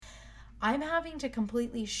I'm having to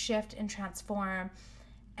completely shift and transform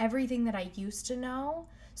everything that I used to know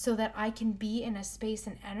so that I can be in a space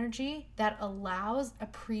and energy that allows,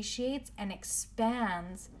 appreciates, and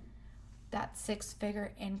expands that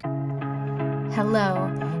 6-figure income.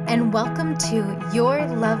 Hello, and welcome to Your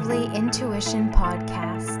Lovely Intuition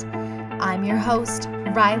Podcast. I'm your host,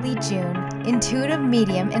 Riley June, intuitive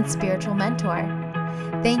medium and spiritual mentor.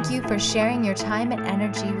 Thank you for sharing your time and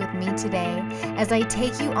energy with me today as I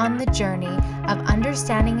take you on the journey of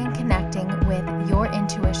understanding and connecting with your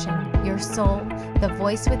intuition, your soul, the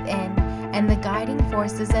voice within, and the guiding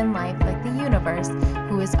forces in life like the universe,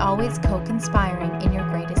 who is always co-conspiring in your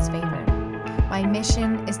greatest favor. My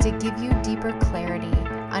mission is to give you deeper clarity,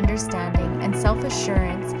 understanding, and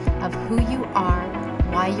self-assurance of who you are,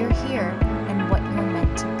 why you're here, and what you're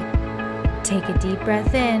meant to be. Take a deep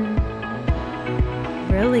breath in,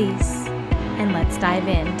 release, and let's dive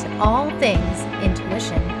into all things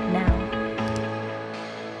intuition now.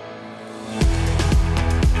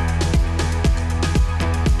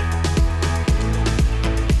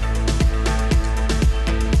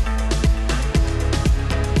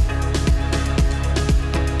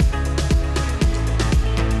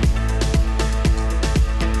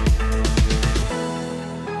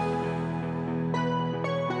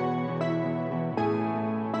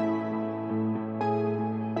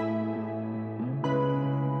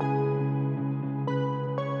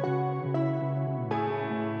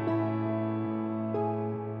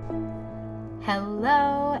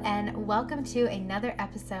 Hello and welcome to another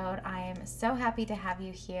episode. I am so happy to have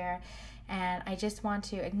you here, and I just want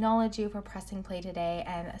to acknowledge you for pressing play today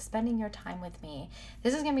and spending your time with me.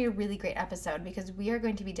 This is going to be a really great episode because we are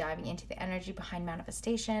going to be diving into the energy behind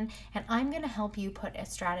manifestation, and I'm going to help you put a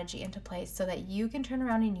strategy into place so that you can turn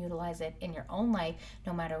around and utilize it in your own life,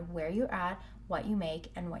 no matter where you're at, what you make,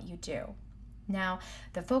 and what you do. Now,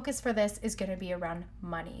 the focus for this is going to be around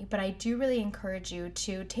money, but I do really encourage you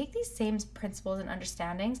to take these same principles and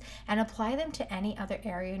understandings and apply them to any other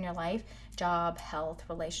area in your life, job, health,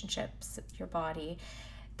 relationships, your body,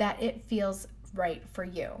 that it feels right for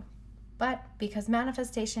you. But because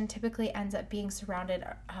manifestation typically ends up being surrounded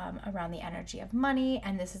around the energy of money,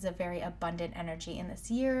 and this is a very abundant energy in this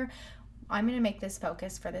year, I'm going to make this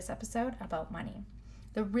focus for this episode about money.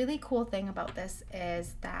 The really cool thing about this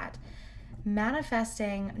is that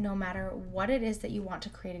manifesting, no matter what it is that you want to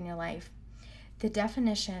create in your life, the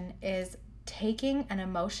definition is taking an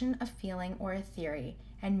emotion, a feeling, or a theory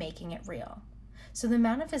and making it real. So the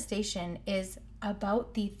manifestation is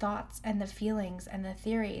about the thoughts and the feelings and the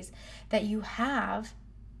theories that you have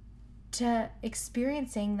to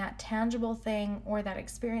experiencing that tangible thing or that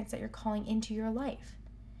experience that you're calling into your life.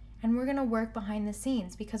 And we're going to work behind the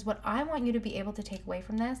scenes, because what I want you to be able to take away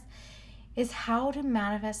from this is how to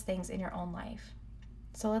manifest things in your own life.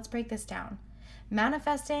 So let's break this down.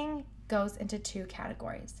 Manifesting goes into two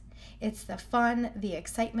categories. It's the fun, the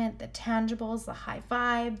excitement, the tangibles, the high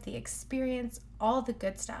vibe, the experience, all the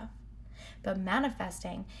good stuff. But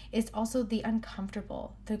manifesting is also the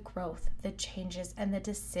uncomfortable, the growth, the changes, and the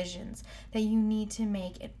decisions that you need to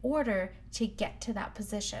make in order to get to that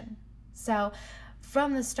position. So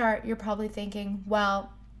from the start, you're probably thinking,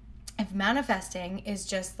 well, if manifesting is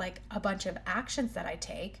just like a bunch of actions that I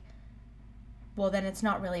take, well, then it's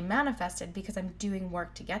not really manifested because I'm doing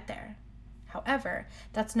work to get there. However,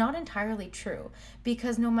 that's not entirely true,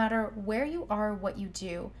 because no matter where you are, what you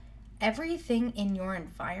do, everything in your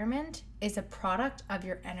environment is a product of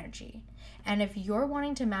your energy. And if you're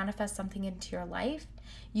wanting to manifest something into your life,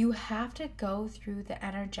 you have to go through the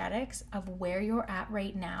energetics of where you're at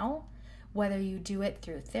right now. Whether you do it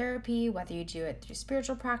through therapy, whether you do it through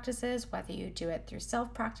spiritual practices, whether you do it through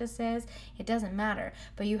self practices, it doesn't matter.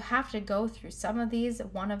 But you have to go through some of these,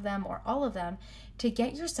 one of them or all of them, to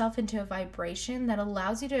get yourself into a vibration that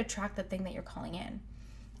allows you to attract the thing that you're calling in.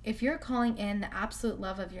 If you're calling in the absolute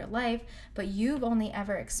love of your life, but you've only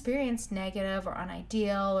ever experienced negative or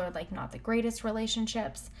unideal or like not the greatest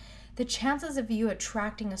relationships, the chances of you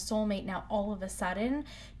attracting a soulmate now all of a sudden,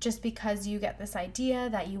 just because you get this idea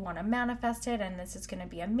that you want to manifest it and this is going to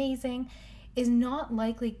be amazing, is not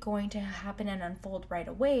likely going to happen and unfold right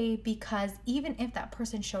away, because even if that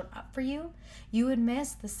person showed up for you, you would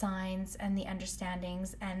miss the signs and the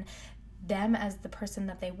understandings and them as the person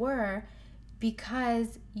that they were,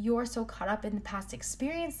 because you're so caught up in the past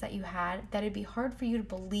experience that you had that it'd be hard for you to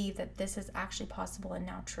believe that this is actually possible and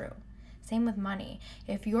now true. Same with money.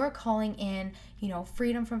 If you're calling in,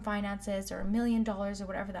 freedom from finances or $1 million or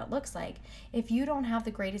whatever that looks like, if you don't have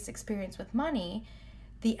the greatest experience with money,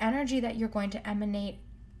 the energy that you're going to emanate,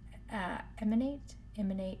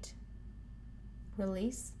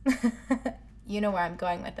 release, You know where I'm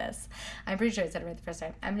going with this. I'm pretty sure I said it right the first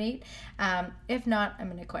time. Emanate. If not, I'm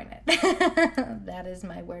going to coin it. That is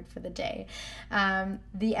my word for the day.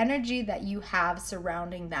 The energy that you have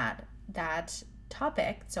surrounding that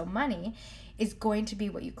topic, so money, is going to be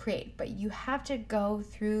what you create. But you have to go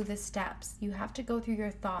through the steps. You have to go through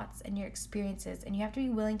your thoughts and your experiences, and you have to be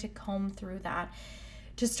willing to comb through that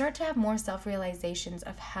to start to have more self-realizations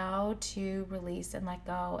of how to release and let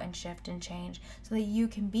go and shift and change so that you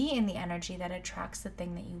can be in the energy that attracts the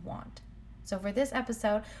thing that you want. So for this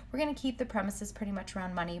episode, we're going to keep the premises pretty much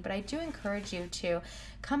around money, but I do encourage you to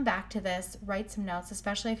come back to this, write some notes,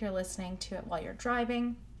 especially if you're listening to it while you're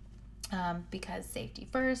driving, because safety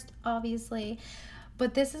first, obviously.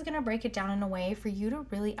 But this is going to break it down in a way for you to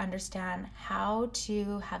really understand how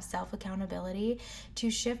to have self-accountability to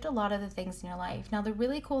shift a lot of the things in your life. Now, the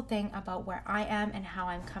really cool thing about where I am and how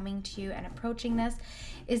I'm coming to you and approaching this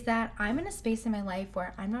is that I'm in a space in my life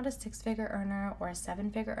where I'm not a 6-figure earner or a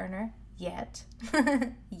 7-figure earner yet,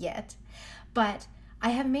 but I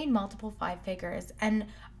have made multiple 5 figures and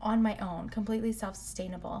on my own, completely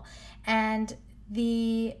self-sustainable. And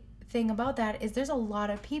the thing about that is there's a lot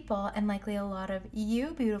of people, and likely a lot of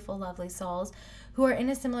you beautiful lovely souls, who are in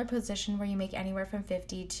a similar position where you make anywhere from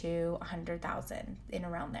 50 to 100,000 in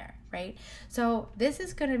around there, right? So this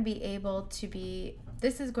is going to be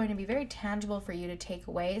very tangible for you to take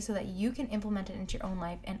away so that you can implement it into your own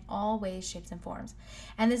life in all ways, shapes, and forms.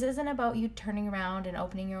 And this isn't about you turning around and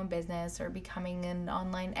opening your own business or becoming an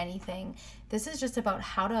online anything. This is just about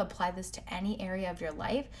how to apply this to any area of your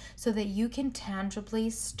life so that you can tangibly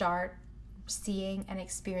start seeing and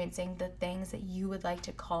experiencing the things that you would like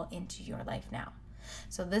to call into your life now.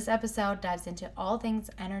 So this episode dives into all things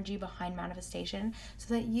energy behind manifestation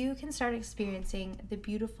so that you can start experiencing the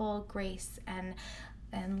beautiful grace and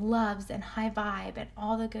loves and high vibe and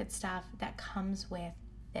all the good stuff that comes with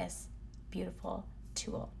this beautiful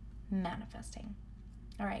tool, manifesting.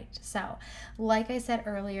 All right, so like I said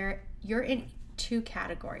earlier, you're in 2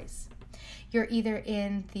 categories. You're either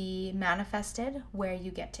in the manifested, where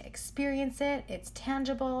you get to experience it, it's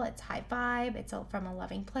tangible, it's high vibe, it's from a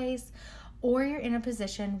loving place, or you're in a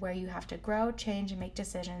position where you have to grow, change, and make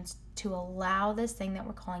decisions to allow this thing that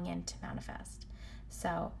we're calling in to manifest.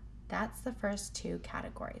 So that's the first 2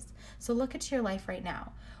 categories. So look at your life right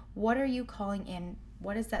now. What are you calling in?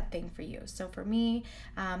 What is that thing for you? So for me,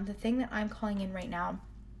 the thing that I'm calling in right now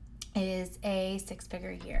is a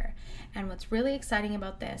 6-figure year. And what's really exciting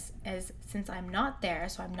about this is, since I'm not there,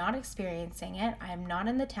 so I'm not experiencing it, I'm not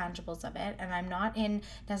in the tangibles of it, and I'm not in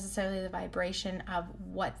necessarily the vibration of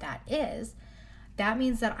what that is, that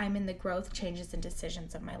means that I'm in the growth, changes, and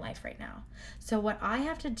decisions of my life right now. So what I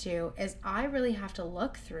have to do is I really have to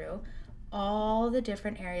look through all the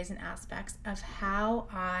different areas and aspects of how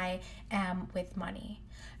I am with money.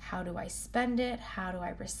 How do I spend it? How do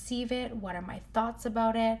I receive it? What are my thoughts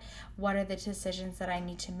about it? What are the decisions that I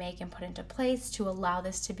need to make and put into place to allow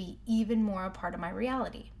this to be even more a part of my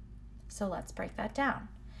reality? So let's break that down.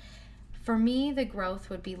 For me, the growth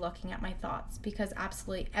would be looking at my thoughts, because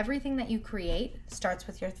absolutely everything that you create starts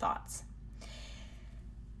with your thoughts.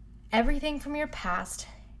 Everything from your past,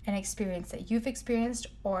 an experience that you've experienced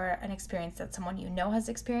or an experience that someone you know has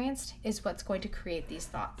experienced, is what's going to create these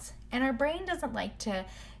thoughts. And our brain doesn't like to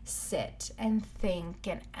sit and think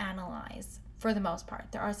and analyze for the most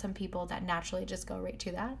part. There are some people that naturally just go right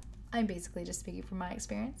to that. I'm basically just speaking from my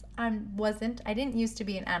experience. I didn't used to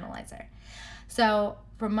be an analyzer. So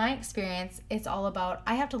from my experience, it's all about,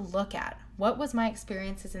 I have to look at what was my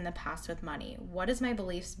experiences in the past with money? What is my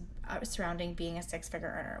beliefs surrounding being a 6-figure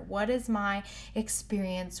earner? What is my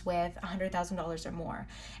experience with $100,000 or more?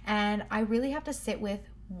 And I really have to sit with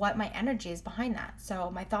what my energy is behind that. So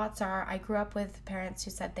my thoughts are, I grew up with parents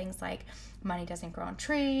who said things like, money doesn't grow on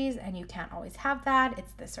trees and you can't always have that.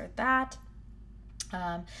 It's this or that.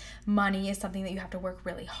 Money is something that you have to work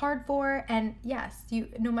really hard for. And yes,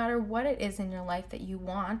 no matter what it is in your life that you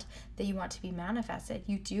want to be manifested,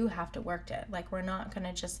 you do have to work it. Like, we're not going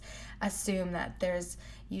to just assume that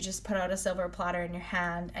you just put out a silver platter in your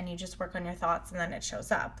hand and you just work on your thoughts and then it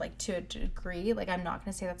shows up. Like, to a degree, like, I'm not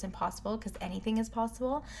going to say that's impossible, because anything is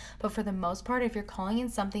possible. But for the most part, if you're calling in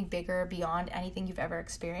something bigger beyond anything you've ever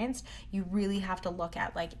experienced, you really have to look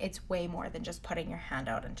at, like, it's way more than just putting your hand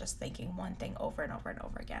out and just thinking one thing over and over and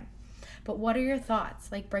over again. But what are your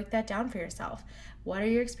thoughts? Like, break that down for yourself. What are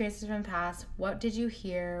your experiences from the past? What did you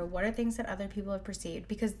hear? What are things that other people have perceived?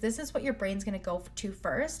 Because this is what your brain's going to go to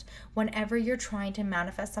first whenever you're trying to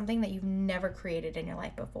manifest something that you've never created in your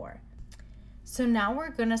life before. So now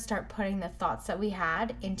we're going to start putting the thoughts that we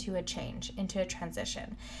had into a change, into a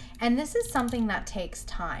transition. And this is something that takes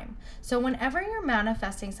time. So whenever you're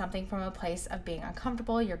manifesting something from a place of being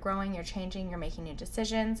uncomfortable, you're growing, you're changing, you're making new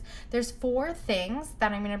decisions, there's 4 things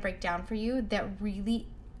that I'm going to break down for you that really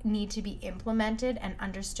need to be implemented and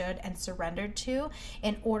understood and surrendered to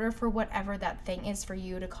in order for whatever that thing is for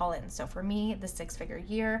you to call in. So for me, the 6-figure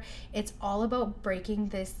year, it's all about breaking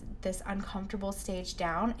this uncomfortable stage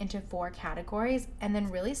down into 4 categories and then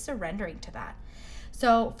really surrendering to that.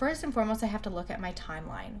 So first and foremost, I have to look at my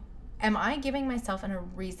timeline. Am I giving myself a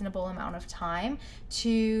reasonable amount of time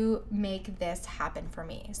to make this happen for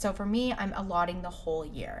me? So for me, I'm allotting the whole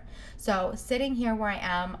year. So sitting here where I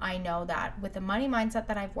am, I know that with the money mindset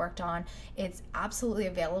that I've worked on, it's absolutely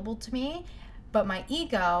available to me. But my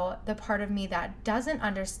ego, the part of me that doesn't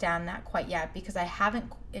understand that quite yet because I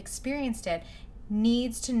haven't experienced it,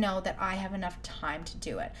 needs to know that I have enough time to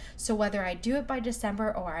do it. So whether I do it by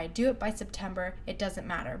December or I do it by September, it doesn't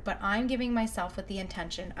matter. But I'm giving myself with the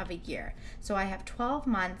intention of a year. So I have 12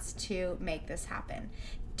 months to make this happen.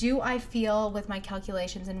 Do I feel with my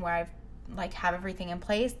calculations and where I've have everything in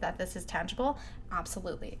place that this is tangible?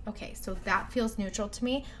 Absolutely. Okay, so that feels neutral to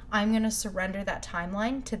me. I'm going to surrender that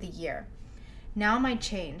timeline to the year. Now my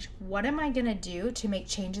change. What am I going to do to make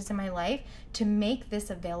changes in my life to make this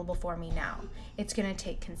available for me now? It's going to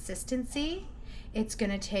take consistency. It's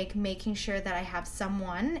going to take making sure that I have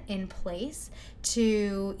someone in place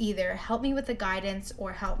to either help me with the guidance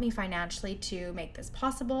or help me financially to make this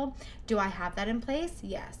possible. Do I have that in place?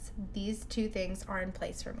 Yes. These 2 things are in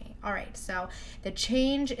place for me. All right. So the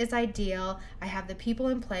change is ideal. I have the people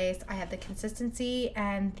in place. I have the consistency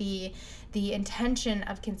and the intention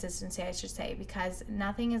of consistency, I should say, because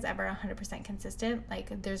nothing is ever 100% consistent.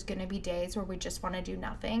 Like there's going to be days where we just want to do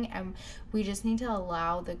nothing, and we just need to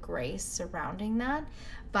allow the grace surrounding that.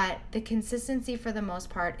 But the consistency for the most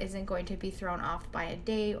part isn't going to be thrown off by a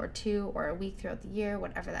day or 2 or a week throughout the year,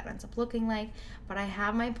 whatever that ends up looking like. But I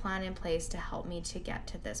have my plan in place to help me to get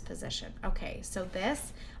to this position. Okay, so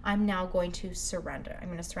this I'm now going to surrender. I'm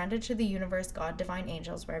going to surrender to the universe, God, divine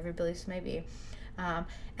angels, wherever your beliefs may be.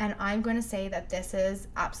 And I'm going to say that this is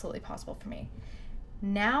absolutely possible for me.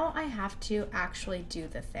 Now I have to actually do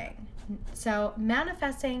the thing. So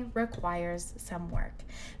manifesting requires some work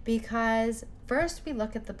because first we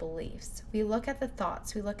look at the beliefs, we look at the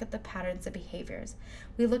thoughts, we look at the patterns of behaviors,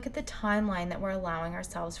 we look at the timeline that we're allowing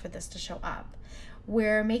ourselves for this to show up.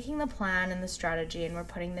 We're making the plan and the strategy and we're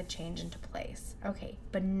putting the change into place. Okay,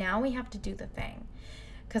 but now we have to do the thing.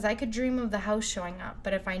 Because I could dream of the house showing up,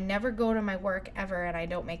 but if I never go to my work ever and I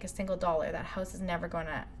don't make a single dollar, that house is never going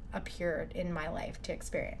to appear in my life to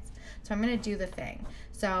experience. So I'm going to do the thing.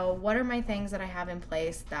 So what are my things that I have in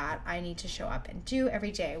place that I need to show up and do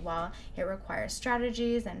every day? Well, it requires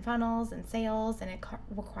strategies and funnels and sales, and it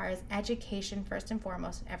requires education first and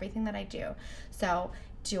foremost in everything that I do. So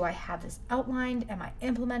do I have this outlined? Am I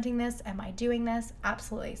implementing this? Am I doing this?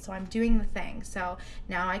 Absolutely. So I'm doing the thing. So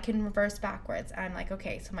now I can reverse backwards. I'm like,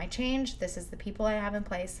 okay, so my change, this is the people I have in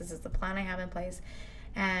place. This is the plan I have in place.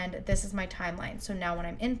 And this is my timeline. So now when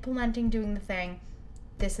I'm implementing, doing the thing,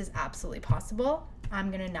 this is absolutely possible.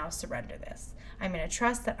 I'm going to now surrender this. I'm going to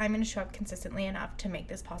trust that I'm going to show up consistently enough to make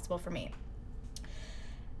this possible for me.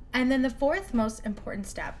 And then the 4th most important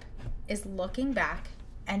step is looking back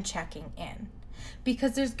and checking in.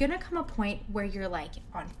 Because there's going to come a point where you're like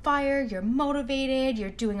on fire, you're motivated, you're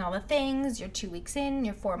doing all the things, you're 2 weeks in,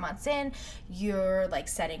 you're 4 months in, you're like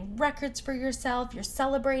setting records for yourself, you're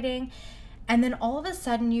celebrating. And then all of a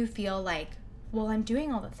sudden you feel like, well, I'm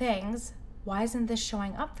doing all the things. Why isn't this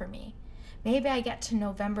showing up for me? Maybe I get to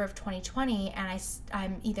November of 2020 and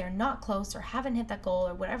I'm either not close or haven't hit that goal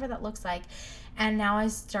or whatever that looks like. And now I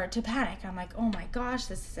start to panic. I'm like, oh my gosh,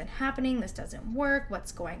 this isn't happening. This doesn't work.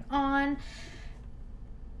 What's going on?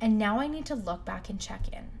 And now I need to look back and check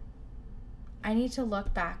in. I need to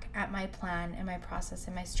look back at my plan and my process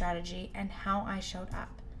and my strategy and how I showed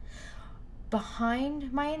up.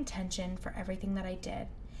 Behind my intention for everything that I did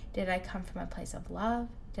I come from a place of love?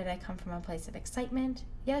 Did I come from a place of excitement?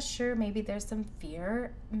 Yes, sure, maybe there's some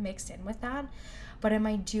fear mixed in with that, but am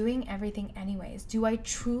I doing everything anyways? Do I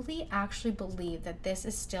truly actually believe that this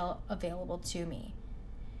is still available to me?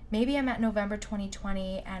 Maybe I'm at November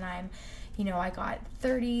 2020 and I got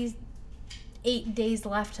 38 days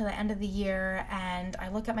left to the end of the year and I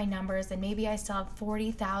look at my numbers and maybe I still have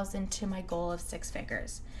 40,000 to my goal of 6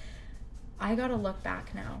 figures. I got to look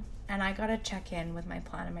back now and I got to check in with my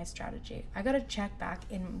plan and my strategy. I got to check back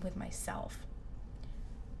in with myself.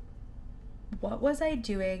 What was I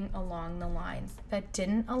doing along the lines that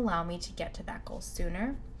didn't allow me to get to that goal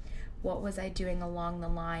sooner? What was I doing along the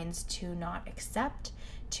lines to not accept,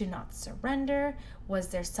 to not surrender? Was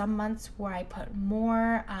there some months where I put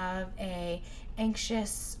more of a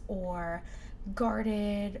anxious or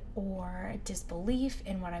guarded or disbelief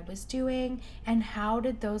in what I was doing? And how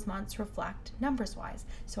did those months reflect numbers wise?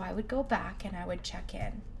 So I would go back and I would check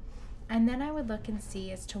in. And then I would look and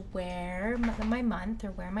see as to where my month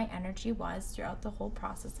or where my energy was throughout the whole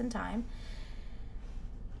process and time,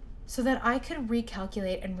 so that I could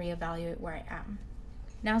recalculate and reevaluate where I am.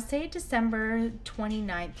 Now, say December 29th,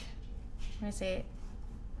 I'm going to say,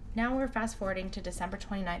 now we're fast forwarding to December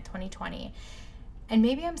 29th, 2020, and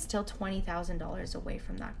maybe I'm still $20,000 away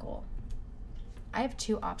from that goal. I have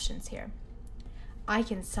two options here. I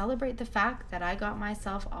can celebrate the fact that I got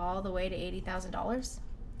myself all the way to $80,000,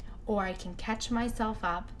 or I can catch myself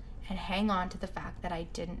up and hang on to the fact that I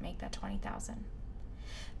didn't make that $20,000.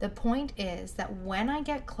 The point is that when I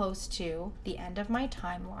get close to the end of my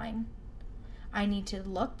timeline, I need to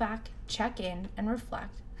look back, check in, and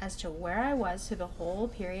reflect as to where I was through the whole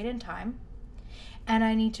period in time. And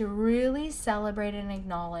I need to really celebrate and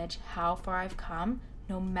acknowledge how far I've come,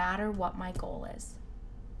 no matter what my goal is.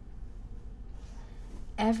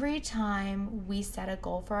 Every time we set a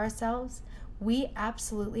goal for ourselves, we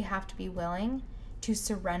absolutely have to be willing to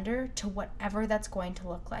surrender to whatever that's going to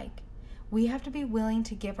look like. We have to be willing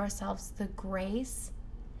to give ourselves the grace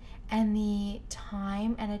and the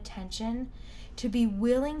time and attention to be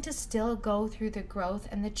willing to still go through the growth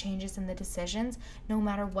and the changes and the decisions, no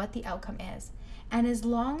matter what the outcome is. And as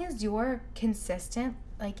long as you're consistent,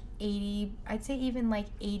 like 80 to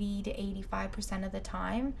 85% of the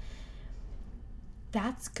time,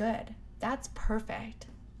 that's good. That's perfect.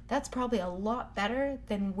 That's probably a lot better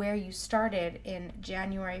than where you started in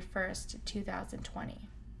January 1st, 2020.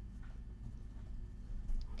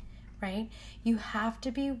 Right? You have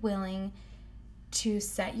to be willing to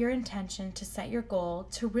set your intention, to set your goal,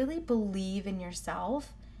 to really believe in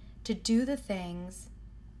yourself, to do the things,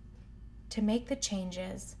 to make the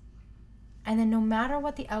changes, and then no matter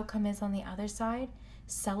what the outcome is on the other side,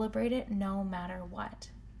 celebrate it no matter what.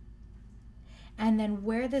 And then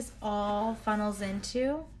where this all funnels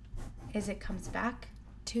into is it comes back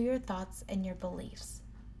to your thoughts and your beliefs.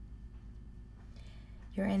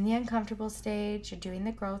 You're in the uncomfortable stage, you're doing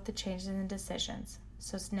the growth, the changes, and the decisions.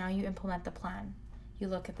 So now you implement the plan. You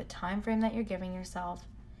look at the time frame that you're giving yourself,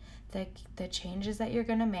 the changes that you're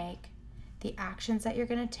going to make, the actions that you're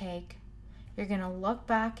going to take. You're going to look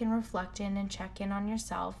back and reflect in and check in on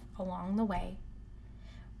yourself along the way.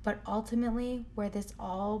 But ultimately, where this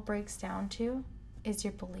all breaks down to is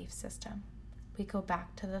your belief system. We go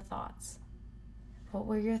back to the thoughts. What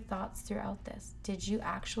were your thoughts throughout this? Did you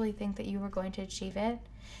actually think that you were going to achieve it?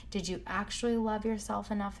 Did you actually love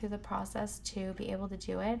yourself enough through the process to be able to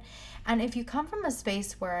do it? And if you come from a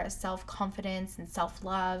space where self-confidence and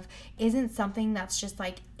self-love isn't something that's just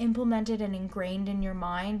like implemented and ingrained in your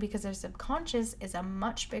mind, because our subconscious is a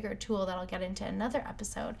much bigger tool that I'll get into another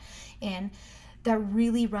episode in, that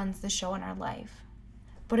really runs the show in our life.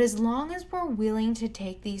 But as long as we're willing to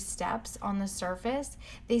take these steps on the surface,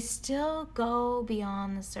 they still go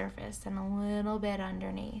beyond the surface and a little bit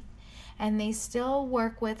underneath. And they still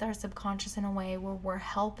work with our subconscious in a way where we're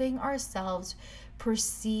helping ourselves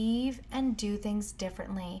perceive and do things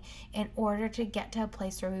differently in order to get to a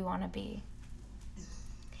place where we want to be.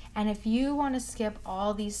 And if you want to skip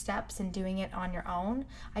all these steps and doing it on your own,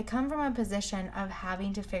 I come from a position of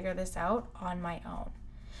having to figure this out on my own.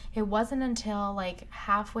 It wasn't until like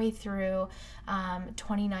halfway through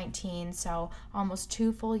 2019, so almost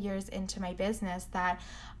 2 full years into my business, that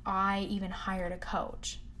I even hired a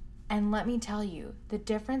coach. And let me tell you, the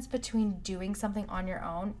difference between doing something on your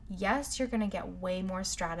own, yes, you're going to get way more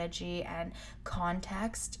strategy and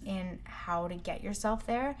context in how to get yourself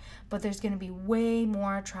there, but there's going to be way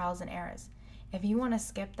more trials and errors. If you want to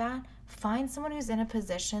skip that, find someone who's in a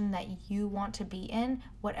position that you want to be in,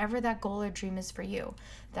 whatever that goal or dream is for you.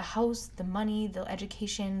 The house, the money, the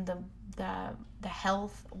education, the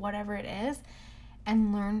health, whatever it is,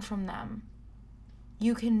 and learn from them.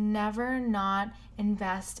 You can never not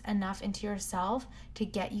invest enough into yourself to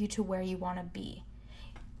get you to where you want to be.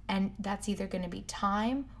 And that's either going to be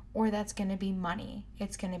time or that's going to be money.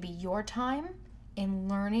 It's going to be your time in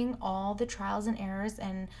learning all the trials and errors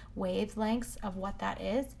and wavelengths of what that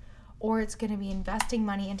is, or it's going to be investing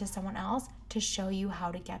money into someone else to show you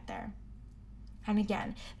how to get there. And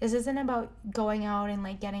again, this isn't about going out and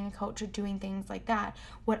like getting a coach or doing things like that.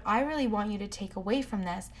 What I really want you to take away from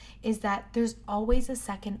this is that there's always a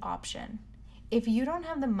second option. if you don't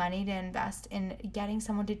have the money to invest in getting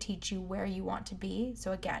someone to teach you where you want to be,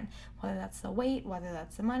 so again, whether that's the weight, whether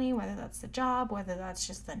that's the money, whether that's the job, whether that's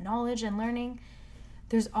just the knowledge and learning,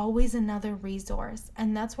 there's always another resource.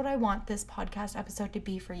 And that's what I want this podcast episode to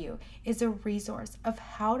be for you, is a resource of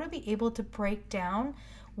how to be able to break down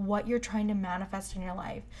what you're trying to manifest in your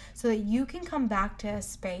life so that you can come back to a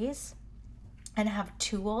space and have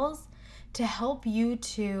tools to help you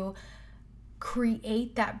to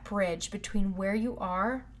create that bridge between where you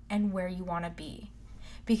are and where you want to be.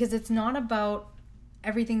 Because it's not about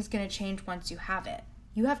everything's going to change once you have it.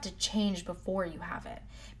 You have to change before you have it.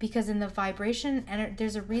 Because in the vibration, and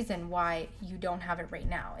there's a reason why you don't have it right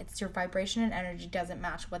now. It's your vibration and energy doesn't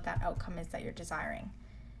match what that outcome is that you're desiring.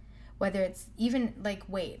 Whether it's even like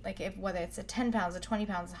weight, like whether it's a 10 pounds, a 20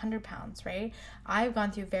 pounds, 100 pounds, right? I've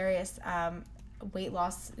gone through various weight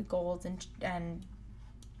loss goals and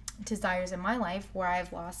desires in my life where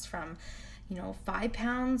I've lost from 5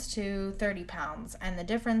 pounds to 30 pounds, and the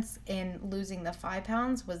difference in losing the 5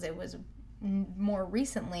 pounds was it was more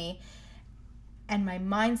recently, and my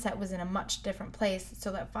mindset was in a much different place,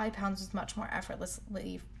 so that 5 pounds was much more effortless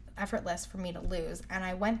for me to lose. And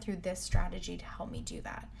I went through this strategy to help me do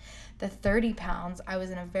that. The 30 pounds, I was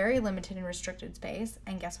in a very limited and restricted space,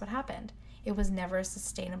 and guess what happened? It was never a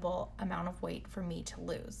sustainable amount of weight for me to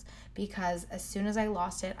lose, because as soon as I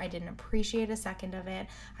lost it, I didn't appreciate a second of it.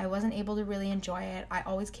 I wasn't able to really enjoy it. I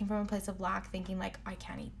always came from a place of lack, thinking like, I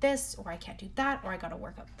can't eat this, or I can't do that, or I gotta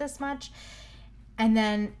work out this much. And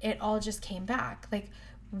then it all just came back. Like,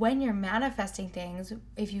 when you're manifesting things,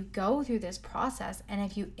 if you go through this process and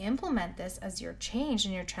if you implement this as your change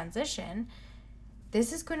and your transition,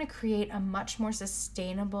 this is going to create a much more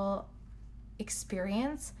sustainable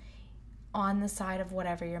experience on the side of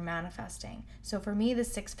whatever you're manifesting. So for me, the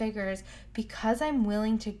 6 figures, because I'm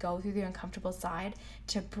willing to go through the uncomfortable side,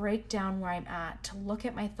 to break down where I'm at, to look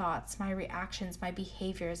at my thoughts, my reactions, my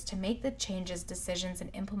behaviors, to make the changes, decisions, and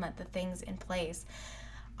implement the things in place,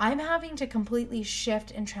 I'm having to completely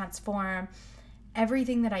shift and transform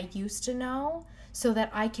everything that I used to know so that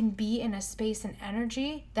I can be in a space and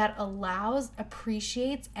energy that allows,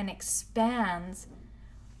 appreciates, and expands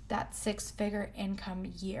that 6-figure income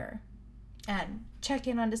year. And check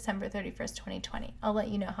in on December 31st, 2020. I'll let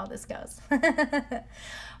you know how this goes.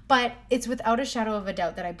 But it's without a shadow of a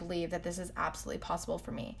doubt that I believe that this is absolutely possible for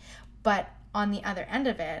me. But on the other end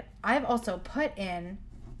of it, I've also put in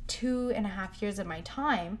 2.5 years of my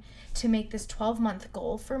time to make this 12-month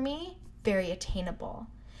goal for me very attainable.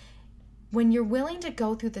 When you're willing to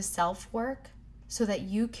go through the self-work so that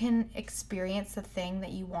you can experience the thing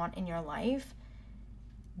that you want in your life,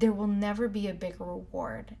 there will never be a bigger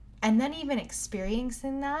reward. And then even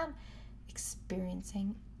experiencing that, for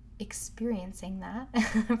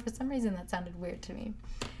some reason that sounded weird to me.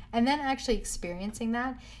 And then actually experiencing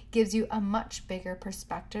that gives you a much bigger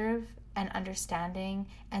perspective and understanding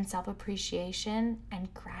and self-appreciation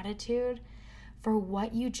and gratitude for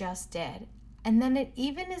what you just did. And then it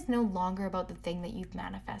even is no longer about the thing that you've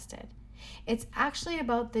manifested. It's actually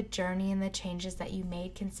about the journey and the changes that you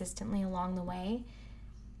made consistently along the way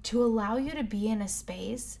to allow you to be in a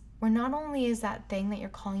space where not only is that thing that you're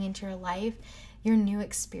calling into your life your new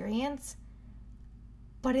experience,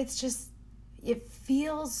 but it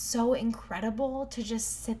feels so incredible to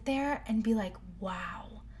just sit there and be like,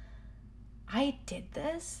 wow, I did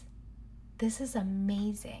this. This is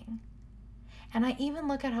amazing. And I even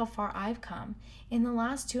look at how far I've come. In the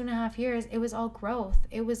last 2.5 years, it was all growth.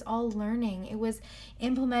 It was all learning. It was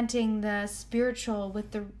implementing the spiritual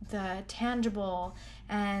with the tangible,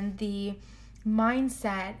 and the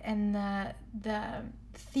mindset, and the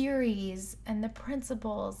theories and the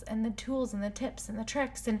principles and the tools and the tips and the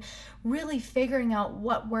tricks, and really figuring out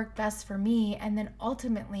what worked best for me, and then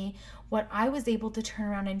ultimately what I was able to turn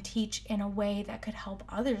around and teach in a way that could help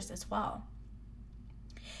others as well.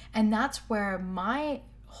 And that's where my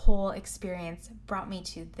whole experience brought me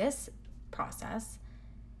to this process.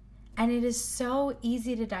 And it is so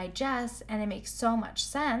easy to digest, and it makes so much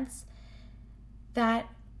sense that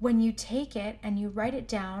when you take it and you write it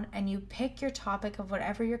down and you pick your topic of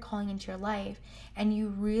whatever you're calling into your life, and you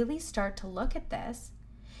really start to look at this,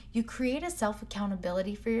 you create a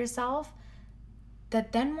self-accountability for yourself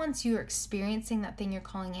that then once you're experiencing that thing you're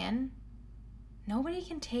calling in, nobody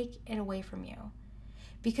can take it away from you.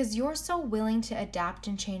 Because you're so willing to adapt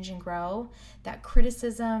and change and grow that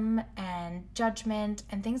criticism and judgment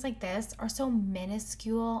and things like this are so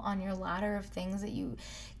minuscule on your ladder of things that you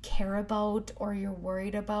care about or you're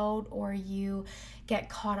worried about or you get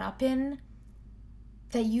caught up in,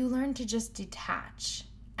 that you learn to just detach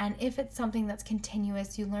And if it's something that's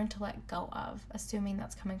continuous, you learn to let go of, assuming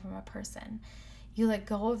that's coming from a person. You let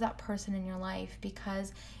go of that person in your life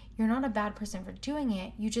because you're not a bad person for doing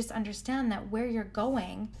it. You just understand that where you're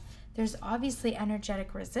going, there's obviously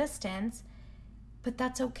energetic resistance, but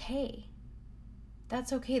that's okay.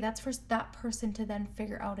 That's okay. That's for that person to then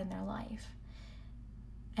figure out in their life.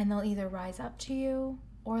 And they'll either rise up to you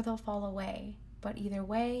or they'll fall away. But either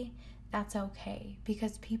way, that's okay,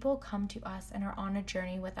 because people come to us and are on a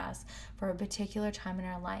journey with us for a particular time in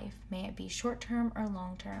our life, may it be short-term or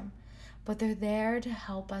long-term. But they're there to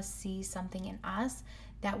help us see something in us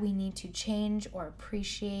that we need to change or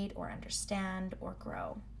appreciate or understand or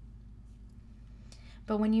grow.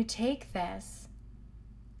 But when you take this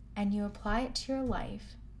and you apply it to your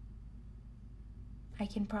life, I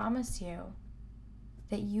can promise you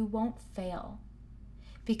that you won't fail,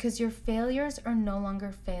 because your failures are no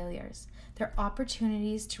longer failures. They're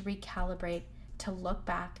opportunities to recalibrate, to look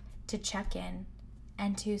back, to check in,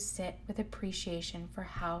 and to sit with appreciation for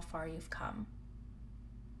how far you've come.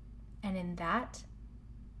 And in that,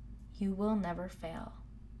 you will never fail.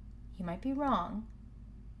 You might be wrong,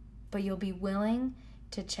 but you'll be willing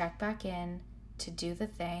to check back in, to do the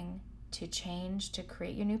thing, to change, to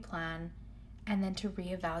create your new plan, and then to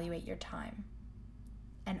reevaluate your time.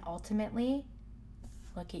 And ultimately,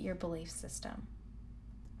 look at your belief system.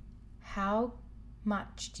 How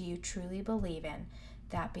much do you truly believe in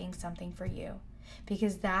that being something for you?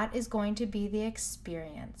 Because that is going to be the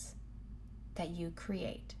experience that you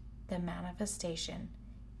create, the manifestation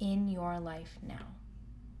in your life now.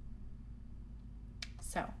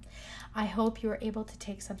 So, I hope you were able to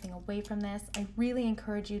take something away from this. I really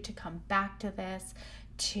encourage you to come back to this,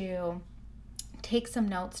 to take some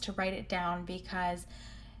notes, to write it down, because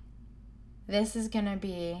this is going to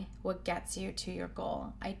be what gets you to your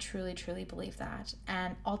goal. I truly, truly believe that.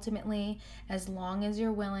 And ultimately, as long as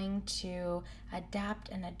you're willing to adapt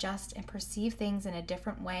and adjust and perceive things in a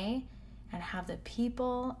different way and have the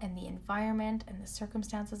people and the environment and the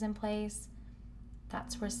circumstances in place,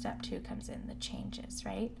 that's where step 2 comes in, the changes,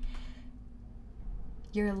 right?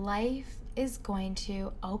 Your life is going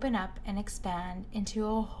to open up and expand into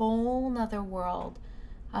a whole nother world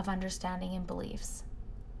of understanding and beliefs,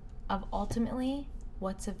 of ultimately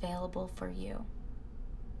what's available for you.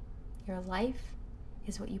 Your life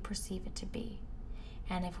is what you perceive it to be.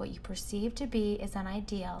 And if what you perceive to be is an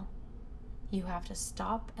ideal, you have to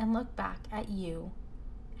stop and look back at you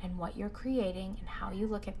and what you're creating and how you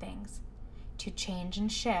look at things to change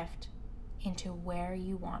and shift into where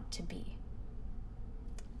you want to be.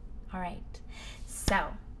 All right, so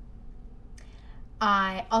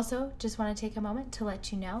I also just want to take a moment to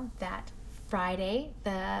let you know that Friday,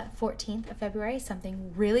 the 14th of February,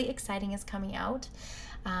 something really exciting is coming out,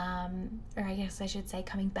 or I guess I should say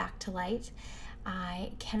coming back to light.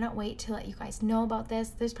 I cannot wait to let you guys know about this.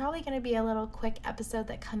 There's probably going to be a little quick episode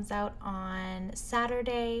that comes out on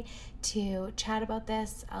Saturday to chat about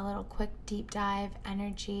this, a little quick deep dive,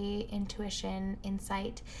 energy, intuition,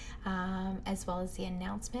 insight, as well as the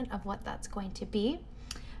announcement of what that's going to be.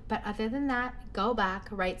 But other than that, go back,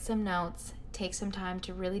 write some notes, take some time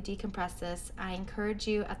to really decompress this. I encourage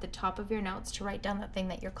you at the top of your notes to write down the thing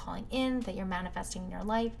that you're calling in, that you're manifesting in your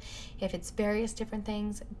life. If it's various different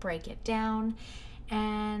things, break it down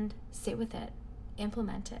and sit with it,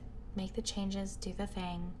 implement it, make the changes, do the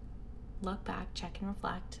thing, look back, check and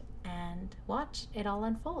reflect, and watch it all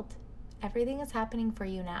unfold. Everything is happening for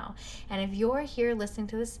you now. And if you're here listening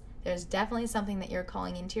to this, there's definitely something that you're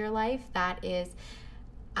calling into your life that is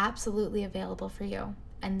absolutely available for you.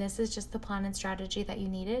 And this is just the plan and strategy that you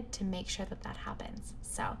needed to make sure that that happens.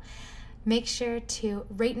 So make sure to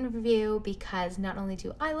rate and review, because not only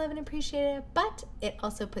do I love and appreciate it, but it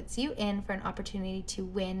also puts you in for an opportunity to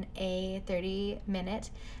win a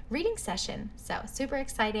 30-minute reading session. So super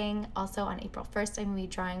exciting. Also on April 1st, I'm going to be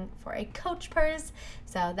drawing for a coach purse.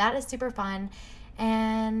 So that is super fun.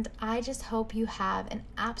 And I just hope you have an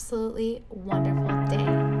absolutely wonderful day.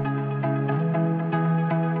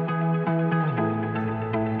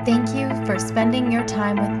 Thank you for spending your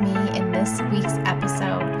time with me in this week's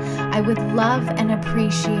episode. I would love and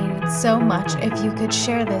appreciate it so much if you could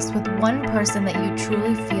share this with one person that you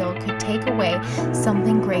truly feel could take away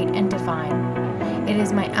something great and divine. It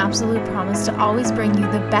is my absolute promise to always bring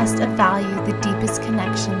you the best of value, the deepest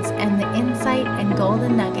connections, and the insight and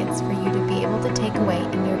golden nuggets for you to be able to take away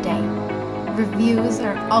in your day. Reviews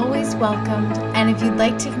are always welcomed, and if you'd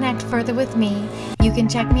like to connect further with me, you can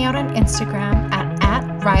check me out on Instagram at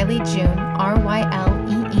Riley June,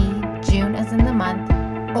 RYLEE, June as in the month,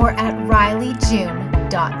 or at RileyJune.ca.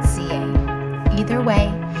 Either way,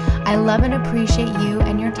 I love and appreciate you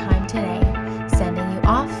and your time